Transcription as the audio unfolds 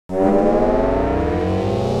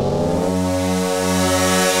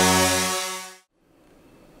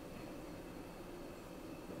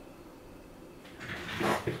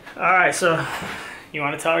Alright, so you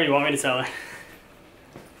want to tell her or you want me to tell her?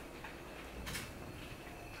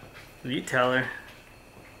 You tell her.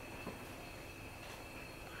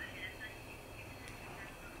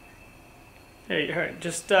 Hey,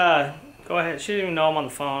 just go ahead. She doesn't even know I'm on the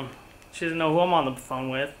phone. She doesn't know who I'm on the phone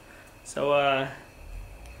with. So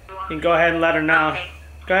you can go ahead and let her know. Okay.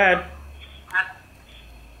 Go ahead.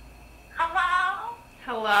 Hello?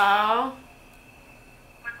 Hello?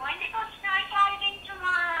 We're going to go skydiving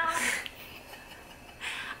tomorrow.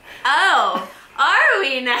 Oh, are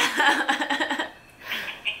we now?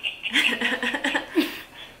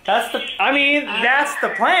 That's the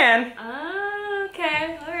plan. Oh,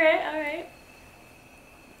 okay. Alright.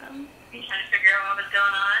 You trying to figure out what was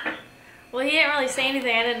going on? Well, he didn't really say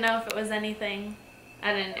anything. I didn't know if it was anything.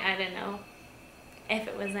 I didn't know if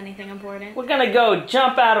it was anything important. We're gonna go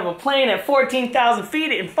jump out of a plane at 14,000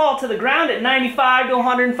 feet and fall to the ground at 95 to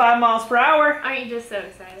 105 miles per hour. Aren't you just so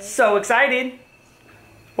excited? So excited.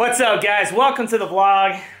 What's up, guys? Welcome to the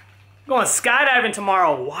vlog. We're going skydiving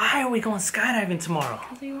tomorrow. Why are we going skydiving tomorrow?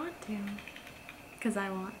 Because we want to. Because I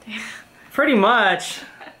want to. Pretty much.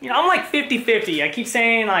 You know, I'm like 50-50. I keep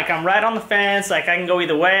saying like I'm right on the fence, like I can go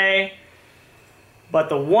either way. But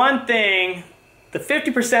the one thing, the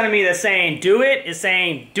 50% of me that's saying do it is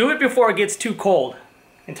saying do it before it gets too cold.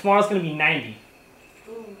 And tomorrow's gonna be 90.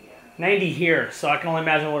 Ooh, yeah. 90 here, so I can only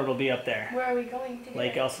imagine what it'll be up there. Where are we going to?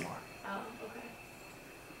 Lake Elsinore. Oh, okay.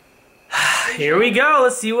 Here we go,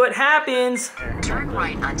 let's see what happens. Turn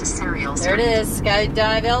right onto Serial There it is,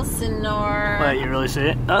 Skydive Elsinore. Wait, you really see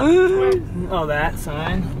it? Oh, that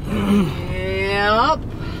sign. Yep.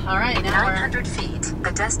 All right, now 900 feet.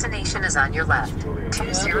 The destination is on your left.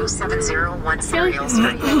 20701 Serial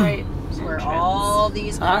Street. right where all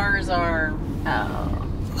these cars are. Oh.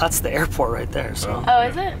 That's the airport right there, so. Oh,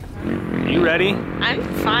 is it? You ready? I'm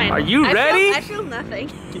fine. Are you ready? I feel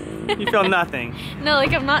nothing. You feel nothing. No,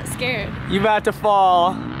 like I'm not scared. You about to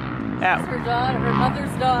fall at, Her daughter, her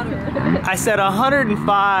mother's daughter. I said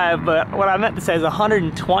 105, but what I meant to say is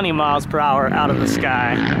 120 miles per hour out of the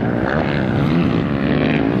sky.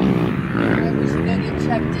 We should go get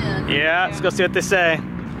checked in. Yeah, let's go see what they say.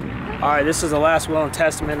 All right, this is the last will and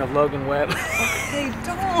testament of Logan Webb. Hey,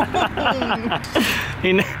 don't.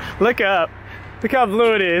 Look up. Look how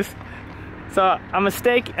blue it is. So I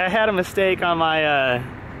had a mistake on my,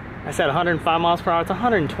 I said 105 miles per hour, it's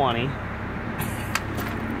 120.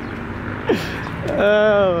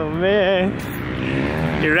 Oh man.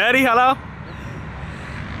 You ready? Hello?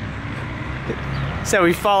 So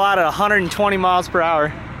we fall out at 120 miles per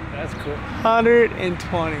hour. That's cool.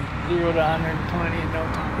 120. 0 to 120 in no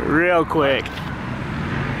time. Real quick.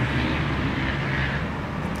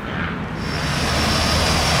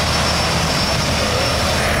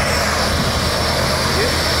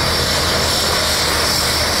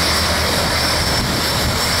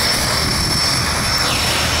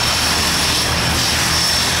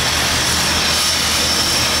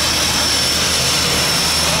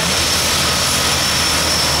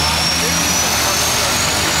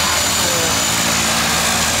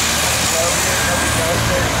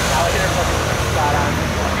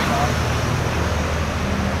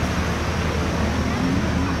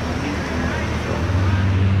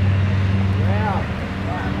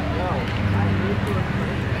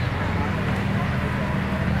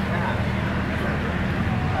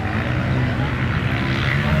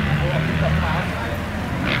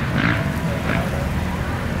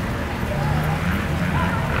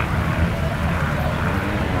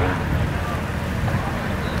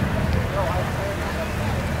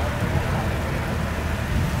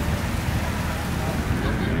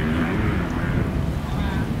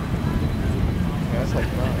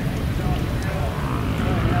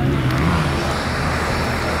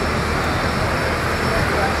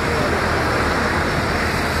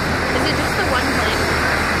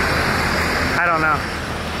 I don't know.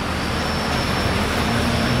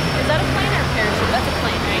 Is that a plane or a parachute? That's a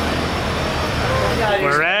plane, right?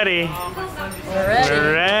 We're ready. We're ready.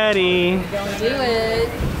 We're ready. Gonna do it.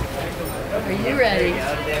 Are you ready?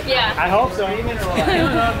 Yeah. I hope so.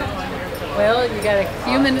 Well, you got a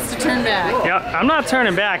few minutes to turn back. Yep, I'm not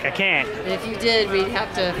turning back. I can't. If you did, we'd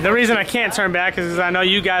have to. The reason I can't turn back is I know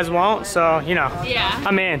you guys won't, so, you know. Yeah.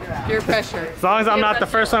 I'm in. Peer pressure. As long as I'm not the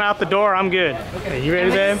first one out the door, I'm good. Okay, you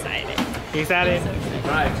ready, babe? Excited. You excited?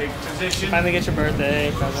 All right, take position. Finally get your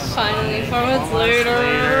birthday present. Finally, 4 months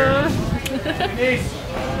later.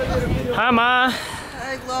 Hi, Ma.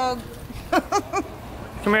 Hi, Log.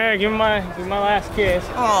 Come here, give me my last kiss.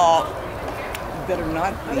 Oh, you better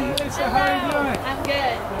not be. I'm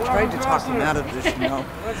good. Tried to talk him out of this, you know.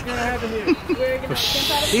 What's gonna happen here? We're gonna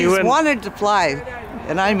jump out of She He's wouldn't. wanted to fly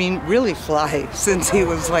and I mean really fly, since he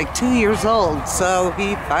was like 2 years old. So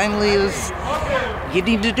he finally is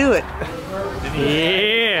getting to do it.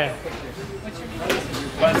 Yeah.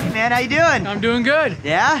 Hey man, how you doing? I'm doing good.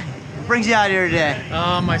 Yeah? What brings you out here today?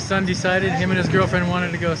 My son decided him and his girlfriend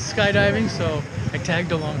wanted to go skydiving, so I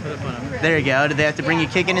tagged along for the fun of it. There you go. Did they have to bring you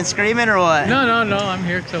kicking and screaming or what? No, I'm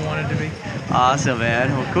here because I wanted to be. Awesome,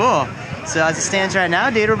 man. Well, cool. So as it stands right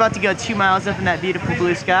now, dude, we're about to go 2 miles up in that beautiful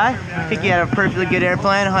blue sky. Pick you out of a perfectly good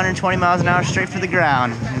airplane, 120 miles an hour straight for the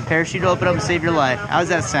ground. And parachute will open up and save your life. How does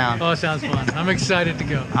that sound? Oh, it sounds fun. I'm excited to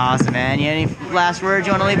go. Awesome, man. You any last words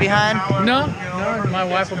you want to leave behind? No, my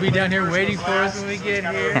wife will be down here waiting for us when we get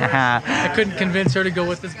here. I couldn't convince her to go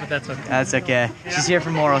with us, but that's okay. That's okay. She's here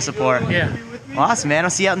for moral support. Yeah. Awesome, man.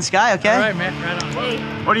 I'll see you out in the sky, okay? All right, man. Right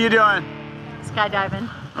on. What are you doing? Skydiving.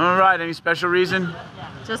 All right, any special reason?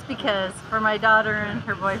 Just because, for my daughter and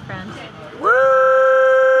her boyfriend. Woo!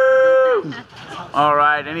 All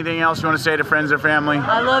right, anything else you want to say to friends or family?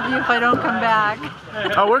 I love you if I don't come back.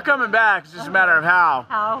 Oh, we're coming back. It's just a matter of how.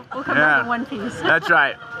 How? We'll come back in one piece. That's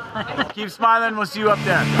right. Keep smiling. We'll see you up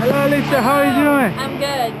there. Hello, Lisa. How are you doing? I'm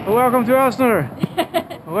good. Welcome to Elsinore.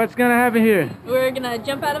 What's gonna happen here? We're gonna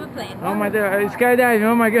jump out of a plane. Oh my God, skydiving.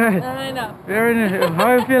 Oh my God. I know. Very nice. How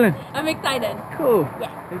are you feeling? I'm excited. Cool.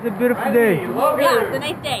 Yeah. It's a beautiful day. Yeah, it's a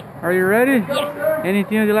nice day. Are you ready? Yeah.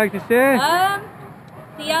 Anything you'd like to say?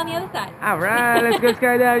 See you on the other side. All right, let's go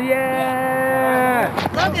skydive. Yeah.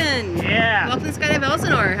 Logan. Yeah. Welcome to Skydive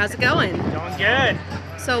Elsinore. How's it going? Doing good.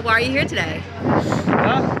 So why are you here today?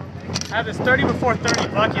 Well, I have this 30 before 30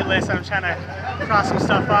 bucket list. I'm trying to cross some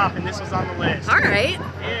stuff off, and this was on the list. All right.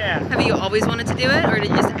 Yeah. Have you always wanted to do it, or did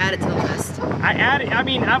you just add it to the list? I added, I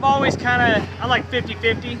mean, I've always I like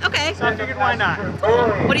 50-50. Okay. So I figured why not?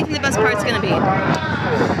 What do you think the best part's gonna be?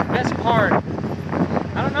 Best part?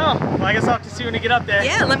 I don't know. Well, I guess I'll have to see when we get up there.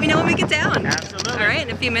 Yeah, let me know when we get down. Absolutely. All right, in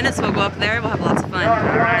a few minutes we'll go up there. We'll have lots of fun. All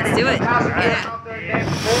right. Let's do it. All right. Yeah.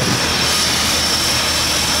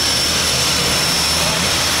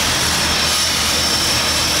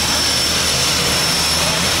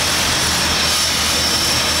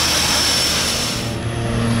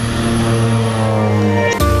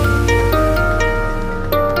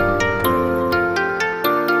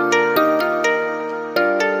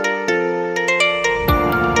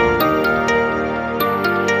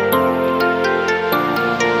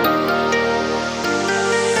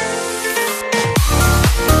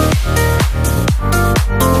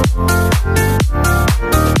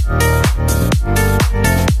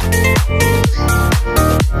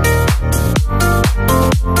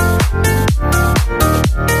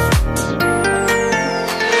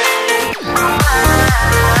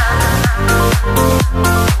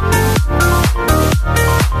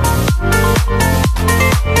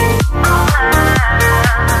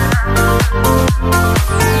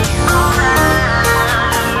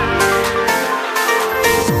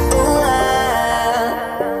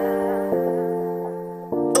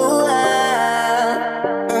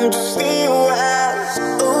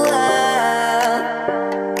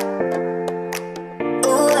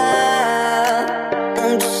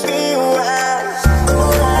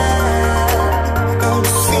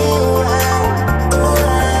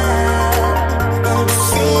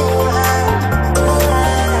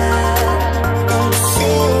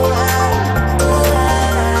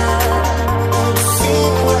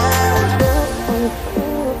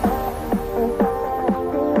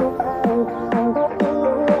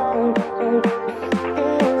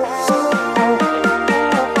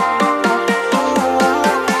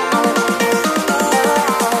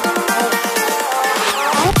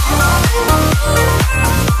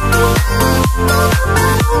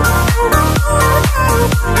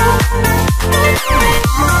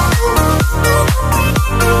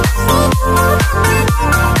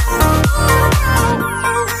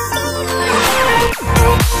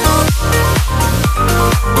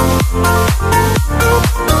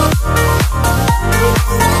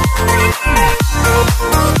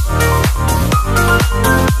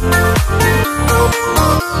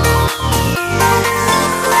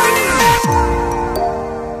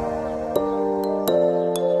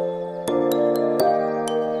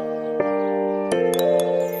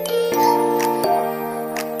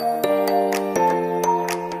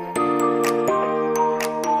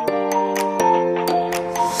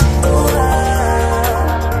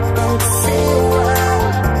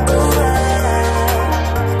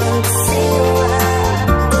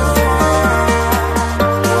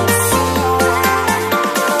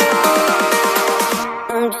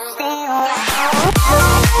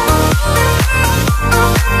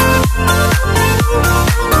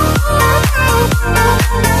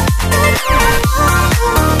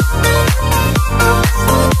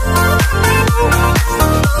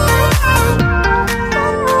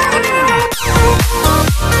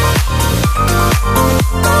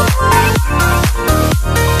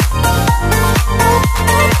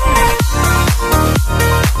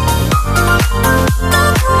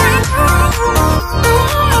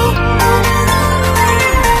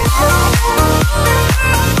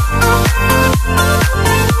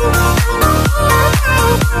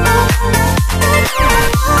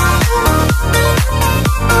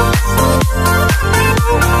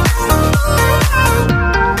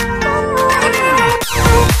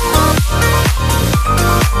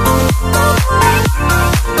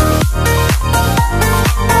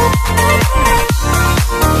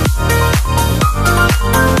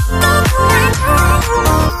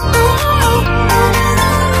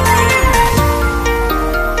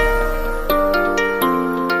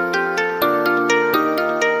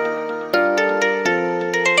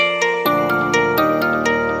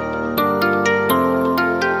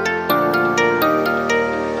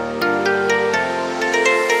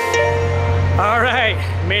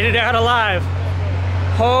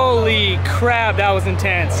 Holy crap, that was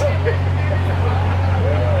intense.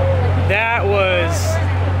 That was...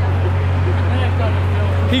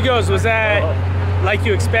 He goes, was that like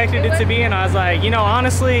you expected it to be? And I was like, you know,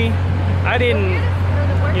 honestly, I didn't,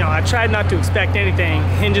 you know, I tried not to expect anything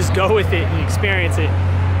and just go with it and experience it.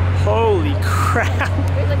 Holy crap.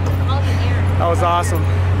 That was awesome.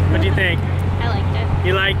 What do you think? I liked it.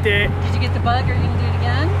 You liked it? Did you get the bug? Are you going to do it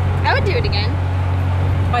again? I would do it again.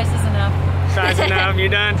 Twice is enough. Twice enough? You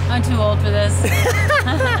done? I'm too old for this.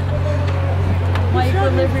 My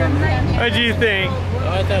equilibrium. What do you think? Oh,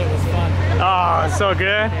 I thought it was fun. Oh, it's so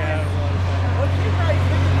good. Yeah.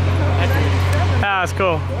 That was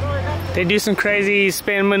cool. They do some crazy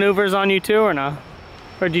spin maneuvers on you too, or no?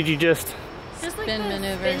 Or did you just Just like Spin the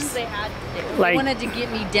maneuvers. spins they had to do. He like? wanted to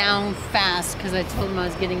get me down fast because I told him I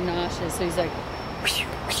was getting nauseous. So he's like,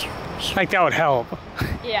 Like that would help.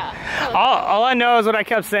 Yeah. All I know is what I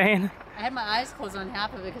kept saying. I had my eyes closed on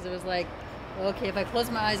half of it because it was like, okay, if I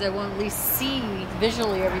close my eyes, I won't at least see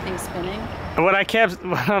visually everything spinning. What I kept,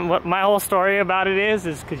 what my whole story about it is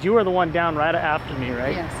because you were the one down right after me,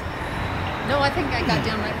 right? Yes. No, I think I got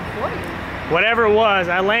down right before you. Whatever it was,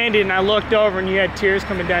 I landed and I looked over and you had tears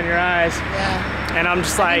coming down your eyes. Yeah. And I'm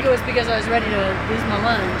just I like, think it was because I was ready to lose my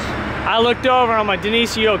lunch. I looked over and I'm like,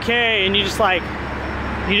 Denise, you okay? And you just like,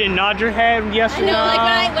 you didn't nod your head yes or I know, no?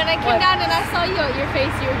 like when I came down and I saw you at your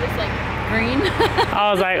face, you were just like green.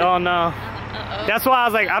 I was like, oh no. That's why I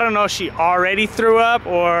was like, I don't know if she already threw up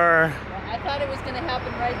or... I thought it was going to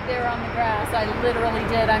happen right there on the grass. I literally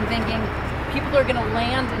did. I'm thinking people are going to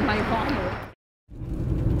land in my vomit.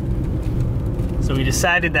 So we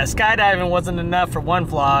decided that skydiving wasn't enough for one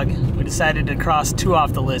vlog. We decided to cross 2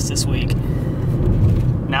 off the list this week.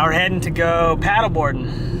 Now we're heading to go paddleboarding.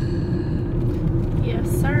 Yes,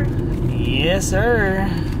 sir. Yes, sir.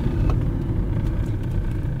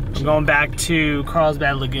 I'm going back to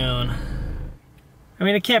Carlsbad Lagoon. I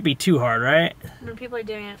mean, it can't be too hard, right? When people are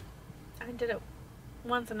doing it, I did it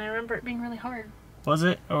once and I remember it being really hard. Was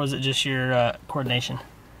it? Or was it just your coordination?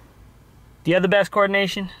 Do you have the best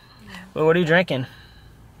coordination? Yeah. Well, what are you drinking?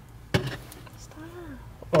 Stop.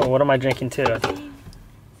 Oh, what am I drinking too?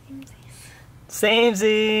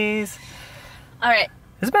 Samesies. All right.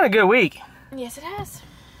 It's been a good week. Yes, it has.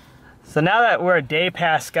 So now that we're a day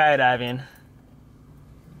past skydiving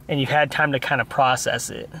and you've had time to kind of process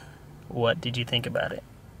it, what did you think about it?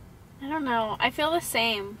 I don't know. I feel the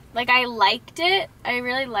same. Like, I liked it. I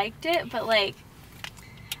really liked it, but like,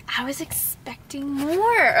 I was expecting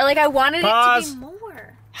more. Or like, I wanted it to be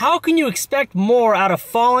more. How can you expect more out of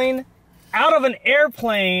falling out of an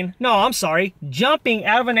airplane? No, I'm sorry. Jumping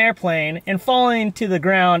out of an airplane and falling to the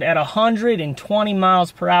ground at 120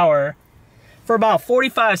 miles per hour for about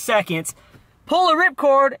 45 seconds. Pull a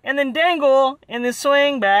ripcord and then dangle and then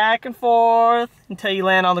swing back and forth until you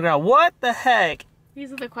land on the ground. What the heck?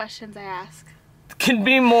 These are the questions I ask. Can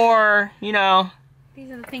be more, you know. These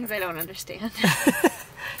are the things I don't understand.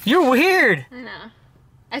 You're weird. I know.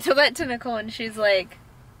 I told that to Nicole and she's like,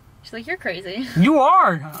 you're crazy. You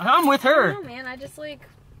are. I'm with her. No, man, I just like,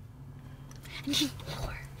 I need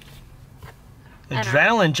more.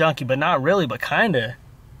 Adrenaline junkie, but not really, but kinda.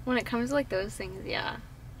 When it comes to like those things, yeah.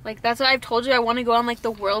 Like, that's what I've told you. I want to go on like the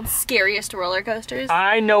world's scariest roller coasters.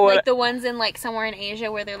 I know what. Like the ones in like somewhere in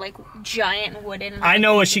Asia where they're like giant wooden. And, I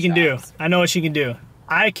know what she can do. I know what she can do.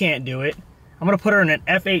 I can't do it. I'm gonna put her in an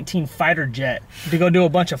F-18 fighter jet to go do a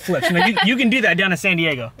bunch of flips. Now, you can do that down in San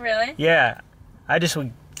Diego. Really? Yeah. I just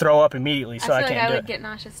would throw up immediately, so I can't do it. I would get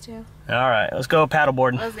nauseous too. All right, let's go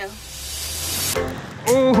paddleboarding. Let's go.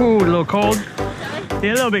 Ooh, a little cold.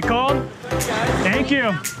 Yeah, a little bit cold. Thank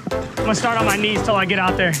you. I'm gonna start on my knees till I get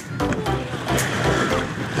out there.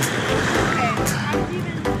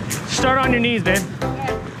 Start on your knees, babe.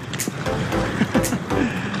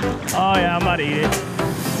 Oh yeah, I'm about to eat it.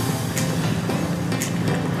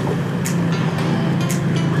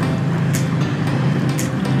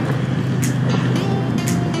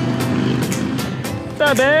 What's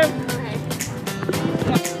up, babe?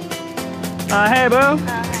 Hey, boo.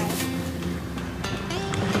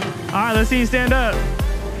 All right, let's see you stand up.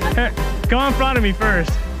 Here, go in front of me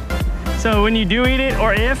first. So when you do eat it,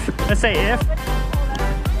 or if, let's say if.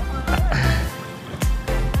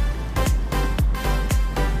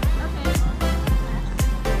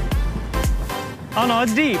 Oh no,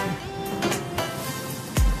 it's deep.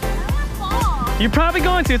 You're probably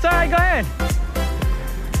going to. It's all right, go ahead.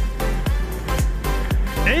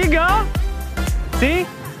 There you go. See?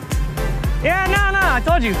 Yeah, no, I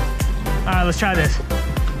told you. All right, let's try this.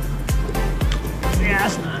 Yeah,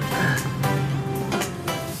 that's not.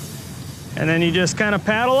 And then you just kind of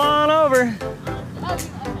paddle on over.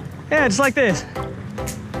 Yeah, just like this.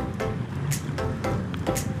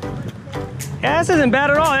 Yeah, this isn't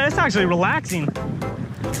bad at all. It's actually relaxing.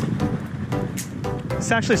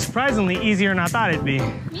 It's actually surprisingly easier than I thought it'd be.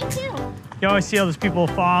 Me too. You always see all those people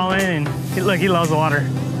falling, and look, he loves the water.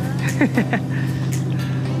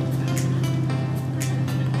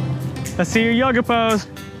 Let's see your yoga pose.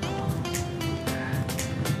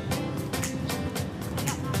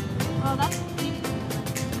 Well, that's cute.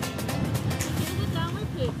 Here's a downward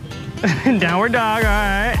facing. Downward dog, all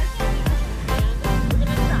right. We're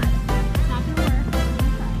gonna try. It's not gonna work. We're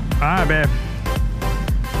gonna try. All right, babe.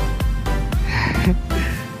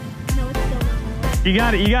 No, it's still not gonna work. You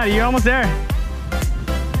got it, you got it. You're almost there.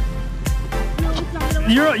 No, it's not gonna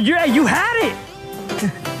work. You had it.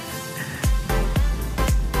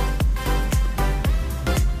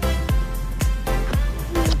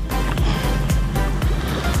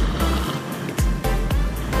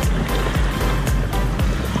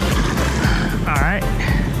 All right.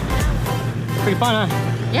 Pretty fun, huh?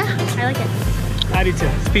 Yeah, I like it. I do too.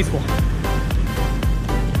 It's peaceful.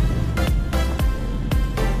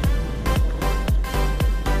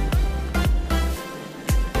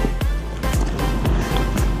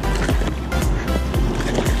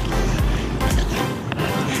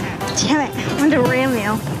 Damn it, I wanted to ram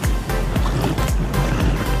you.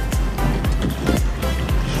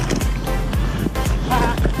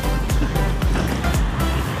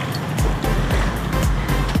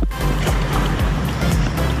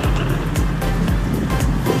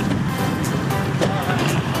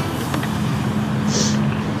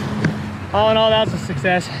 All in all, that was a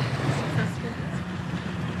success.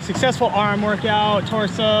 Successful arm workout,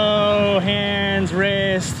 torso, hands,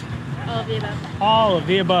 wrist. All of the above. All of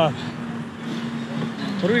the above.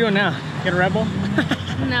 What are we doing now? Get a Red Bull?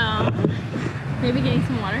 No. Maybe getting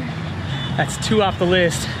some water. That's 2 off the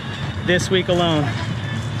list this week alone.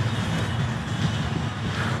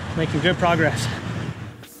 Making good progress.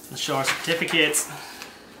 Let's show our certificates.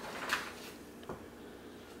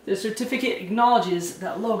 This certificate acknowledges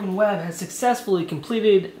that Logan and Webb has successfully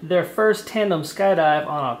completed their first tandem skydive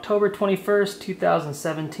on October 21st,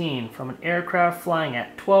 2017 from an aircraft flying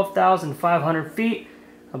at 12,500 feet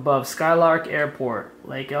above Skylark Airport,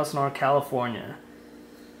 Lake Elsinore, California.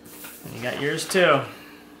 And you got yours too.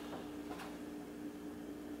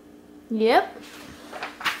 Yep.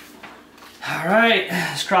 All right,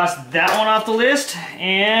 let's cross that one off the list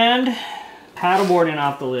and paddleboarding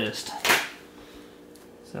off the list.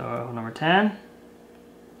 So number 10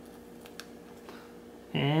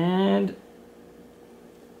 and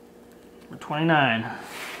number 29.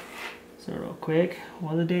 So real quick,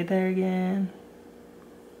 what was the date there again?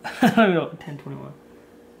 I don't know, 10/21.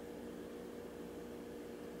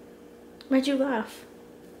 Why'd you laugh?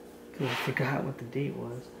 Because I forgot what the date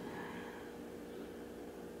was.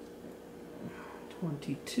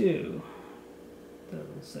 22,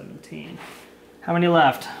 2017. How many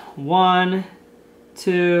left? 1,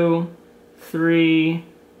 2, 3,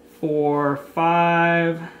 4,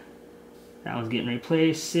 5. That one's getting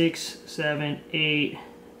replaced. 6, 7, 8,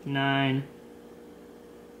 9,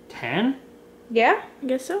 10. Yeah, I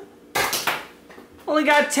guess so. Only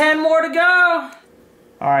got 10 more to go.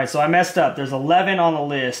 All right, so I messed up. There's 11 on the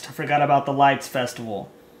list. I forgot about the Lights Festival.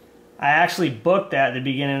 I actually booked that at the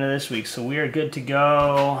beginning of this week, so we are good to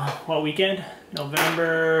go. What weekend?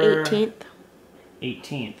 November 18th.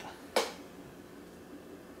 18th.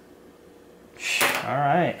 All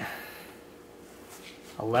right.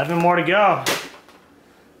 11 more to go.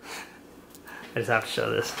 I just have to show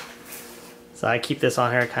this. So I keep this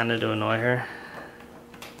on her kind of to annoy her.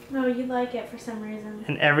 No, you like it for some reason.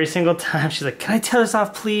 And every single time she's like, can I tear this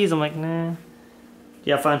off please? I'm like, nah.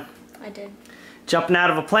 You have fun? I did. Jumping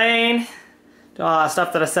out of a plane. Doing all that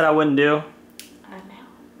stuff that I said I wouldn't do. I know.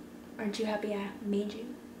 Aren't you happy I made you?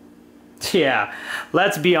 Yeah.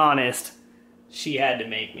 Let's be honest. She had to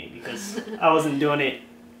make me because I wasn't doing it.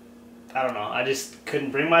 I don't know. I just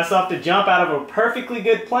couldn't bring myself to jump out of a perfectly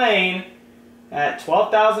good plane at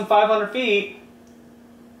 12,500 feet.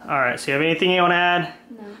 Alright, so you have anything you want to add?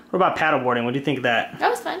 No. What about paddleboarding? What do you think of that? That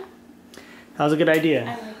was fun. That was a good idea.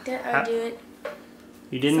 I liked it. I would do it.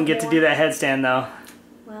 You didn't get to do that headstand though.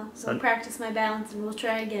 Well, so practice my balance and we'll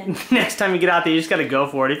try again. Next time you get out there, you just gotta go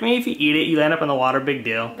for it. If you eat it, you land up in the water, big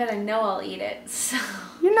deal. But I know I'll eat it, so...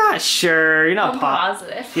 You're not sure. You're not I'm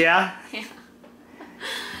positive. Yeah? Yeah.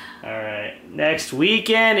 Alright. Next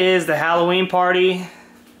weekend is the Halloween party.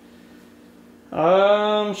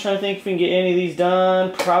 I'm trying to think if we can get any of these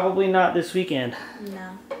done. Probably not this weekend.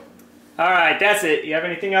 No. Alright, that's it. You have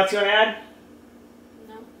anything else you want to add?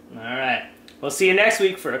 No. Alright. We'll see you next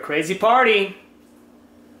week for a crazy party.